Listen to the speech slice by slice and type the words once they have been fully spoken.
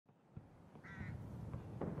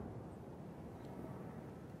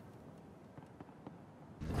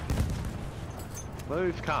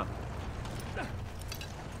Move, cunt.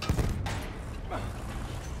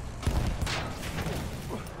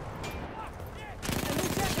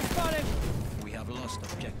 We have lost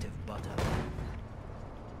objective butter.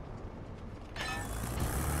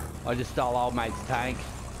 I just stole old mate's tank.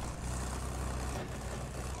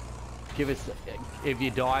 Give us, if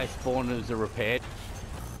you die, spawn as a repair.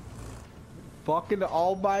 Fucking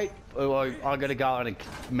old mate. Oh, I gotta go on a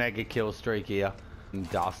mega kill streak here and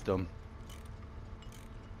dust them.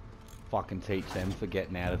 Fucking teach them for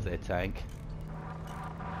getting out of their tank.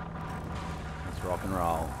 Let's rock and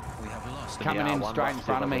roll. We have lost. Coming in straight in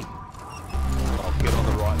front of me. I'll get on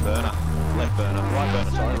the right burner. Left burner. Right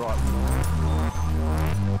burner, sorry, right.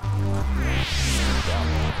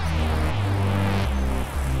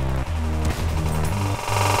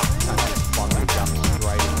 Fucking jump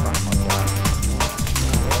straight in front of my gun.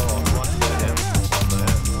 Oh, right there. On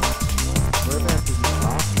there. Whereabouts is this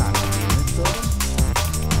last cunt? Is he in this building?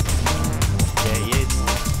 Yeah, he is.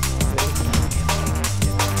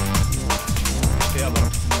 Yeah, I've got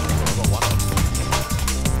him. I've got one of them.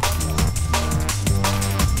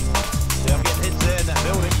 Yeah, I'm getting hits there in that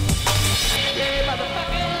building. Yeah,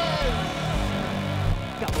 motherfuckers!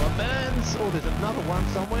 Couple of burns. Oh, there's another one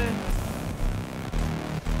somewhere.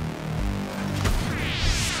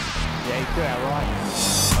 Yeah, he's to our right.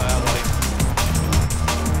 Oh, I got him.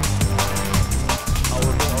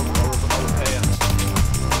 I'll repair.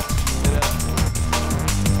 Get out.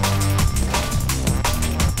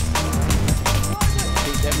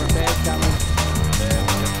 Keep them repairs coming. Yeah,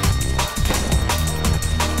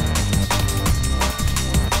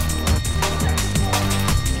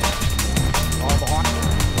 Oh, behind.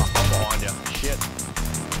 fuck, I'm behind you. Shit.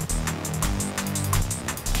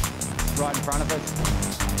 Right in front of us.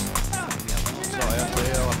 Sorry, I see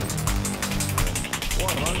how I can... Why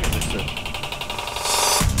am I going to miss it?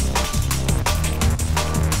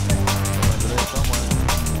 Over there somewhere.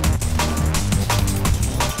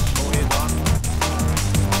 Oh, here's one.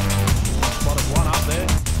 Spotted one up there.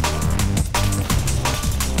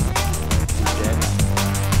 Dead.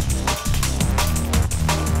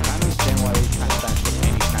 I don't understand why these cunts don't put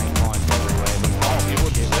any tank lines everywhere. Oh, you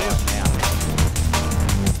wouldn't see it. Now.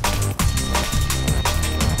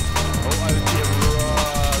 Oh, over here,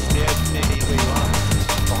 right. Yeah, nearly one.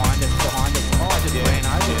 Behind us, behind us. Oh, I just Yeah, ran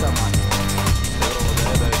over yeah. someone. They're all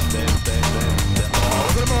there, there. Oh,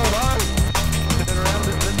 look at them all, though. Turn around,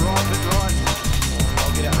 bit right.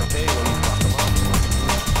 I'll get out and repair while you fuck them up.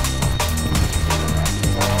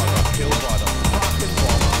 Oh, I got killed by the fucking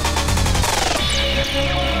bomber.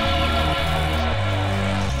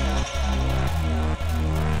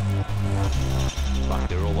 Fuck,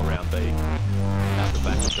 they're all around B. Out the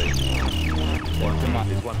back of B.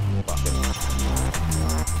 There's one bucket.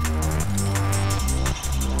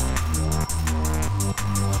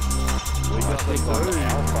 We got the Big one, blue.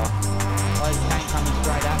 Alpha. Oh, there's a tank coming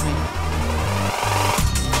straight at me.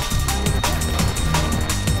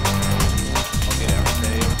 I'll get out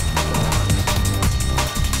repair.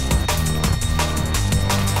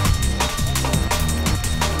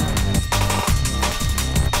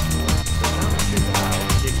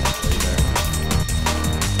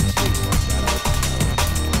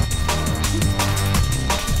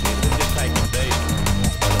 Just take on D.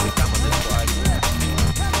 Whether we come on this way.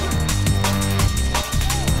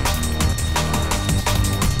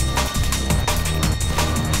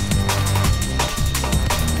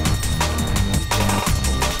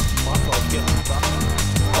 Michael's getting fucked.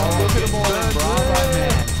 Oh, look at them all in Bravo,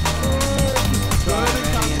 man. So many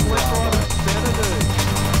in Bravo.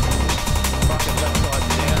 Fucking left side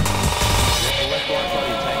down. The left right side of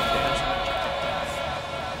your tank down.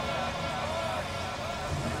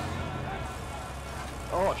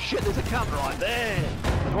 Oh shit, there's a cunt right there.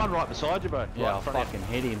 There's one right beside you, bro. Yeah, Right I'll in front of fucking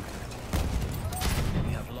hit him.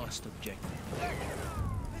 We have lost objective.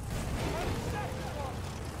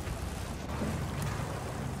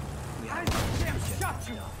 We have lost objective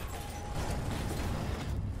butter.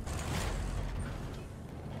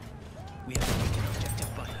 We have taken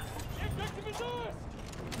objective butter.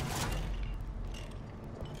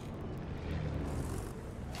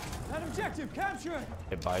 That objective, capture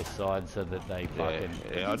it! Both sides so that they fucking...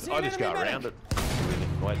 Yeah, I just go around it.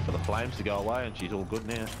 Wait for the flames to go away and she's all good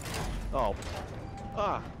now. Oh.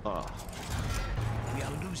 Oh. We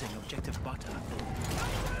are losing objective butter.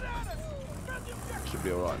 Should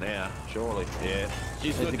be alright now, surely. Yeah.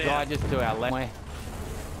 She's There's a good guy now. just to our left.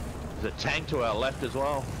 There's a tank to our left as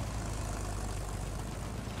well.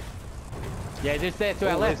 Yeah, just there to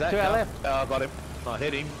our Oh, left, there's to that our guy. left. Oh, I got him. I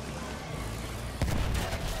hit him.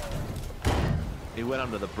 He went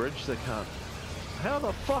under the bridge, the cunt. How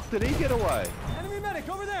the fuck did he get away? Enemy medic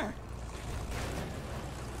over there.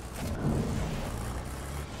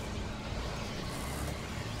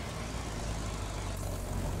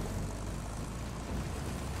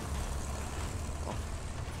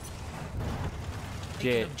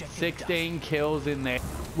 Shit, 16 kills in there.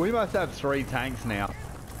 We must have 3 tanks now.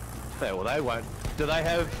 Yeah, well, they won't. Do they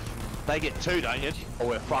have... They get 2, don't you? Or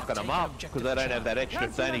we're fucking them up because they don't have that extra.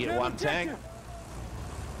 They only get 1 tank.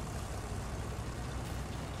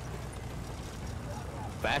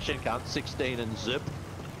 Fashion cunt, 16 and zip.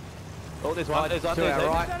 Oh, there's one. There's one. To our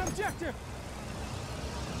right. That objective.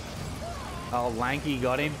 Oh, Lanky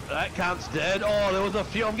got him. That cunt's dead. Oh, there was a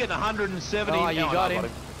few. I'm getting 170. Oh, you got him.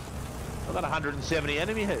 I got 170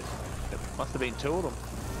 enemy hits. It must have been 2 of them.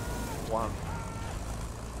 1.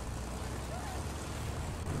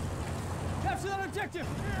 Capture that objective.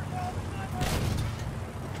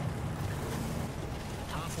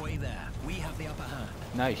 Halfway there. We have the upper hand.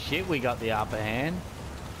 No shit, we got the upper hand.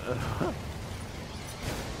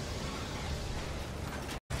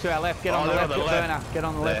 To our left, get on the left burner. Get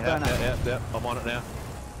on the left burner. Yeah, I'm on it now.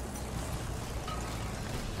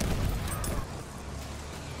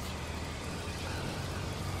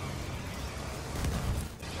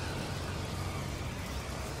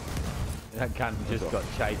 That cunt just got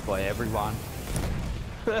chased by everyone.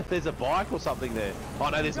 There's a bike or something there. Oh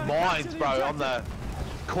no, there's mines, bro, on the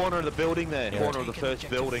corner of the building there. Corner of the first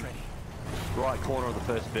building. Right corner of the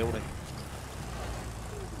first building.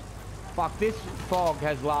 Fuck, this fog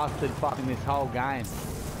has lasted fucking this whole game.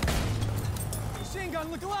 Machine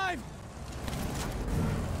gun, look alive.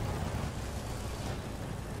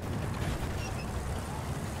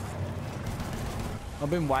 I've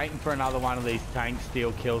been waiting for another one of these tank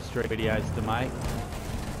steal kill streak videos to make.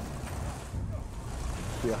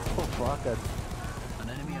 Yeah, oh fuck it. An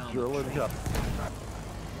enemy armor Drilling train. up.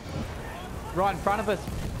 Right in front of us.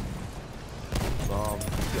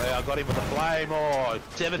 Yeah, I got him with the flame. Oh,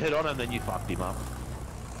 7 hit on him, then you fucked him up.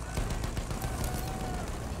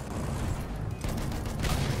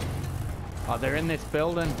 Oh, they're in this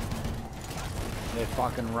building. They're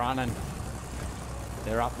fucking running.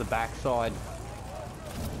 They're up the backside.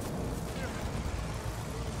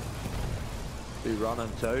 Be running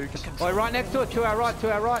too. Oh, right next to it, to our right,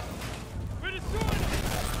 to our right.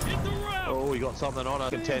 Oh, we got something on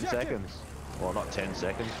us in 10 seconds. Well, not 10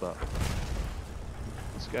 seconds, but...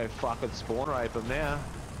 Let's go fucking spawn rape him now.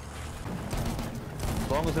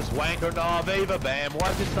 As long as this wanker... Oh, Viva Bam,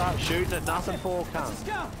 why'd you start shooting at nothing for, cunt?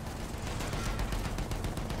 Scout.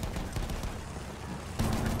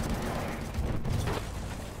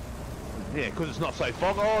 Yeah, because it's not so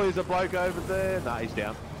fog. Oh, there's a bloke over there. Nah, he's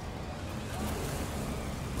down.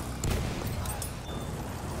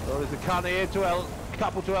 Oh, there's a cunt here to our...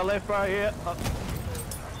 Couple to our left, bro, here. Oh.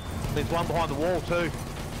 There's one behind the wall, too.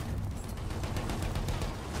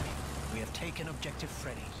 We have taken objective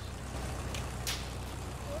Freddy.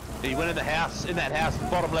 He went in the house, the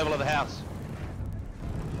bottom level of the house.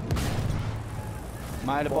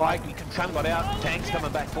 Motorbike. Cunt got out, tank's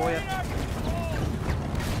coming back for you.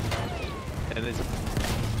 And there's a...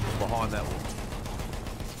 behind that wall.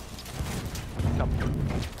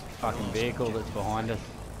 Fucking vehicle that's behind us.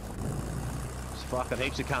 There's fucking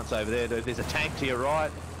heaps of cunts over there, dude. There's a tank to your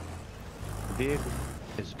right. The vehicle.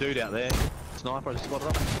 There's a dude out there. Sniper, I just spotted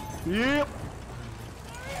up. Yep!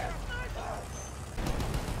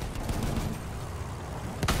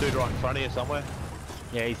 Dude right in front of you somewhere.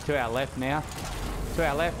 Yeah, he's to our left now. To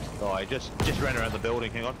our left. Oh, he just ran around the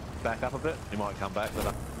building. Hang on. Back up a bit. He might come back,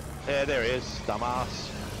 but... yeah, there he is. Dumbass.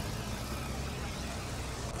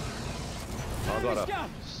 I got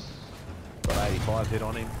 85 hit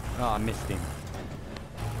on him. Oh, I missed him.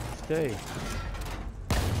 Steve.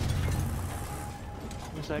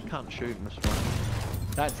 Where's that cunt shooting this one?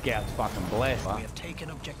 That scout's fucking blessed. We have taken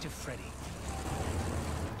objective Freddy.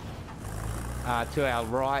 To our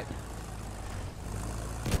right.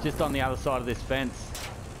 Just on the other side of this fence.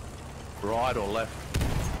 Right or left?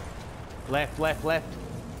 Left, left, left.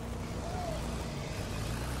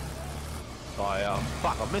 Oh,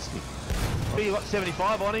 fuck, I missed him. Oh, you got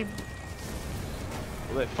 75 on him.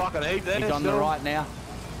 Well, they're fucking heap there. He's on the right now.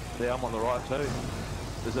 Yeah, I'm on the right too.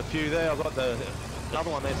 There's a few there. I've got the other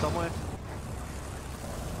one there somewhere.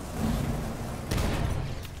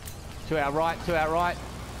 To our right, to our right.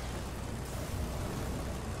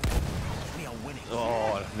 We are winning.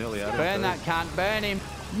 Oh, nearly had it. Burn that cunt, burn him.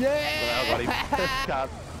 Yeah! I got him.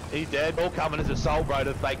 Can't. He's dead. All coming as a soul, bro.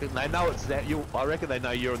 They know it's that. I reckon they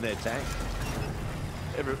know you're in their tank.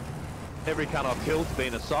 Every cunt I've killed's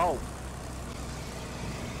been a soul.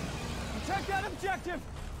 Attack that objective.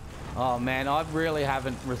 Oh man, I really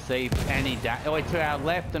haven't received any damage. Oh, wait, to our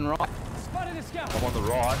left and right. Spotted a scout. I'm on the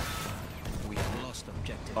right. We have lost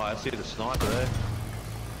objective. Oh, I see the sniper there.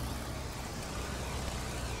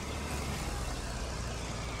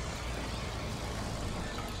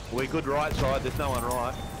 We good right side, there's no one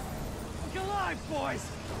right. Look alive, boys.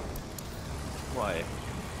 Wait.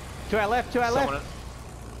 To our left, to our left.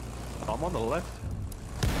 I'm on the left.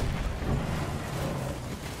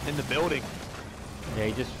 In the building. Yeah,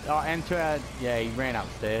 he just, oh, and to our, yeah, he ran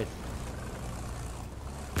upstairs.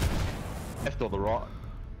 Left or the right?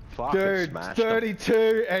 Fuck, Dude,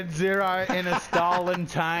 32 and 0 in a stolen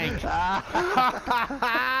tank.